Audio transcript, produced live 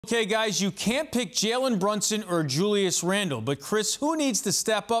Okay, guys, you can't pick Jalen Brunson or Julius Randle, but Chris, who needs to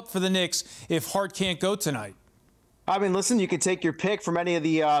step up for the Knicks if Hart can't go tonight? I mean, listen, you can take your pick from any of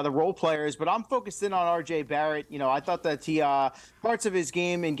the role players, but I'm focused in on RJ Barrett. You know, I thought that he parts of his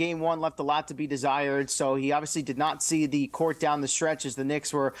game in game one left a lot to be desired. So he obviously did not see the court down the stretch as the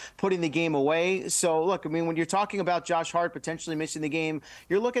Knicks were putting the game away. So look, I mean, when you're talking about Josh Hart potentially missing the game,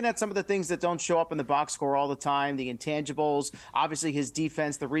 you're looking at some of the things that don't show up in the box score all the time, the intangibles. Obviously, his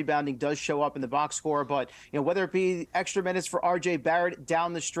defense, the rebounding does show up in the box score, but you know, whether it be extra minutes for RJ Barrett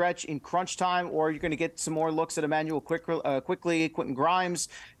down the stretch in crunch time, or you're going to get some more looks at Immanuel Quickley, Quentin Grimes,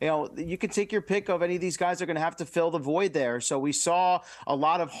 you know, you can take your pick of any of these guys are going to have to fill the void there. So we saw a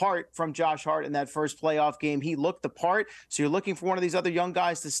lot of heart from Josh Hart in that first playoff game. He looked the part. So you're looking for one of these other young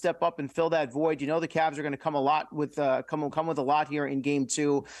guys to step up and fill that void. You know, the Cavs are going to come with a lot here in game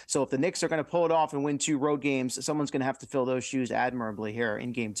two. So if the Knicks are going to pull it off and win 2 road games, someone's going to have to fill those shoes admirably here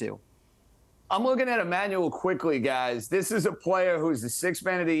in game 2. I'm looking at Immanuel Quickley, guys. This is a player who's the 6th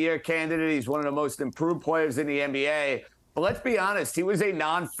Man of the Year candidate. He's one of the most improved players in the NBA. But let's be honest, he was a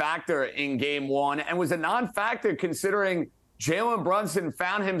non-factor in game 1 and was a non-factor considering Jalen Brunson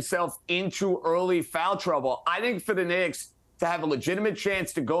found himself into early foul trouble. I think for the Knicks to have a legitimate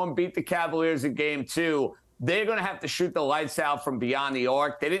chance to go and beat the Cavaliers in game 2, they're going to have to shoot the lights out from beyond the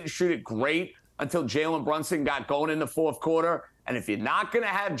arc. They didn't shoot it great until Jalen Brunson got going in the 4th quarter. And if you're not going to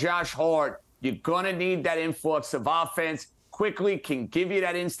have Josh Hart, you're going to need that influx of offense. Quickley can give you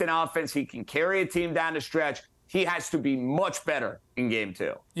that instant offense. He can carry a team down the stretch. He has to be much better in game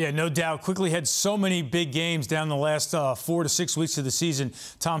 2. Yeah, no doubt. Quickley had so many big games down the last 4 to 6 weeks of the season.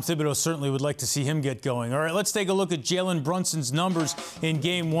 Tom Thibodeau certainly would like to see him get going. All right, let's take a look at Jalen Brunson's numbers in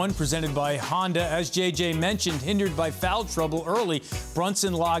game 1 presented by Honda. As JJ mentioned, hindered by foul trouble early,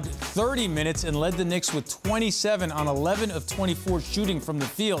 Brunson logged 30 minutes and led the Knicks with 27 on 11 of 24 shooting from the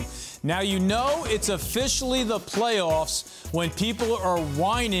field. Now you know it's officially the playoffs when people are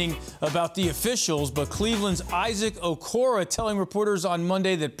whining about the officials, but Cleveland's Isaac Okoro telling reporters on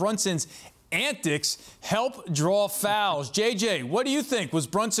Monday that Brunson's antics help draw fouls. JJ, what do you think? Was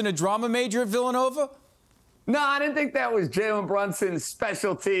Brunson a drama major at Villanova? No, I didn't think that was Jalen Brunson's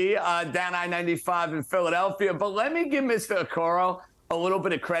specialty down I-95 in Philadelphia. But let me give Mr. Okoro a little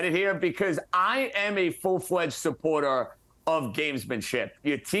bit of credit here because I am a full-fledged supporter of gamesmanship.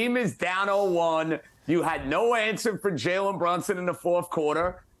 Your team is down 0-1. You had no answer for Jalen Brunson in the 4th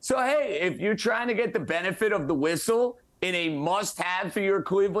quarter. So, hey, if you're trying to get the benefit of the whistle in a must-have for your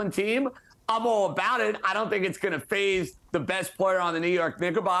Cleveland team, I'm all about it. I don't think it's going to faze the best player on the New York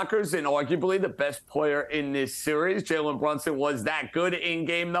Knickerbockers and arguably the best player in this series. Jalen Brunson was that good in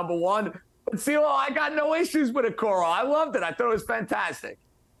game number 1. But, CeeLo, I got no issues with Okoro. I loved it. I thought it was fantastic.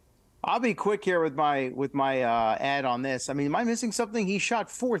 I'll be quick here with my ad on this. I mean, am I missing something? He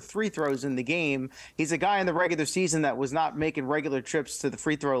shot 4 free throws in the game. He's a guy in the regular season that was not making regular trips to the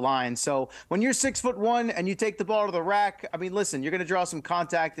free throw line. So when you're 6'1" and you take the ball to the rack, I mean, listen, you're going to draw some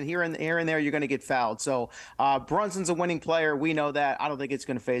contact, and here and there you're going to get fouled. So Brunson's a winning player. We know that. I don't think it's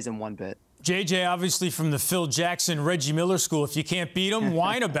going to faze him one bit. JJ, obviously from the Phil Jackson, Reggie Miller school. If you can't beat him,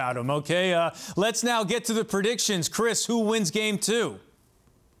 whine about him, okay? Let's now get to the predictions. Chris, who wins game 2?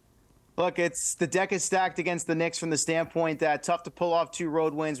 Look, the deck is stacked against the Knicks from the standpoint that tough to pull off 2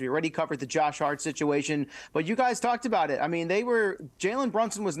 road wins. We already covered the Josh Hart situation, but you guys talked about it. I mean, Jalen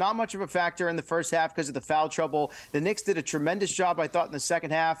Brunson was not much of a factor in the first half because of the foul trouble. The Knicks did a tremendous job, I thought, in the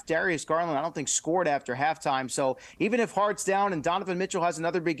second half. Darius Garland, I don't think, scored after halftime. So even if Hart's down and Donovan Mitchell has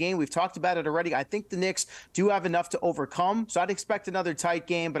another big game, we've talked about it already, I think the Knicks do have enough to overcome. So I'd expect another tight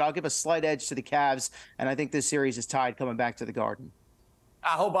game, but I'll give a slight edge to the Cavs, and I think this series is tied coming back to the Garden.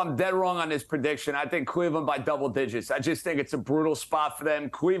 I hope I'm dead wrong on this prediction. I think Cleveland by double digits. I just think it's a brutal spot for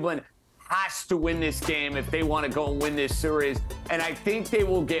them. Cleveland has to win this game if they want to go and win this series. And I think they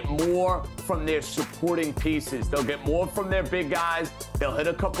will get more from their supporting pieces. They'll get more from their big guys. They'll hit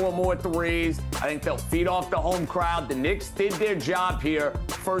a couple of more threes. I think they'll feed off the home crowd. The Knicks did their job here.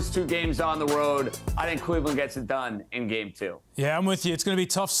 First 2 games on the road. I think Cleveland gets it done in game 2. Yeah, I'm with you. It's going to be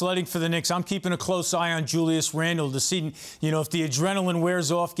tough sledding for the Knicks. I'm keeping a close eye on Julius Randle to see, you know, if the adrenaline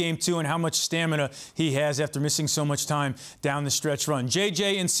wears off game 2 and how much stamina he has after missing so much time down the stretch run.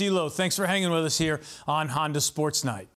 JJ and CeeLo, thanks for hanging with us here on Honda Sports Night.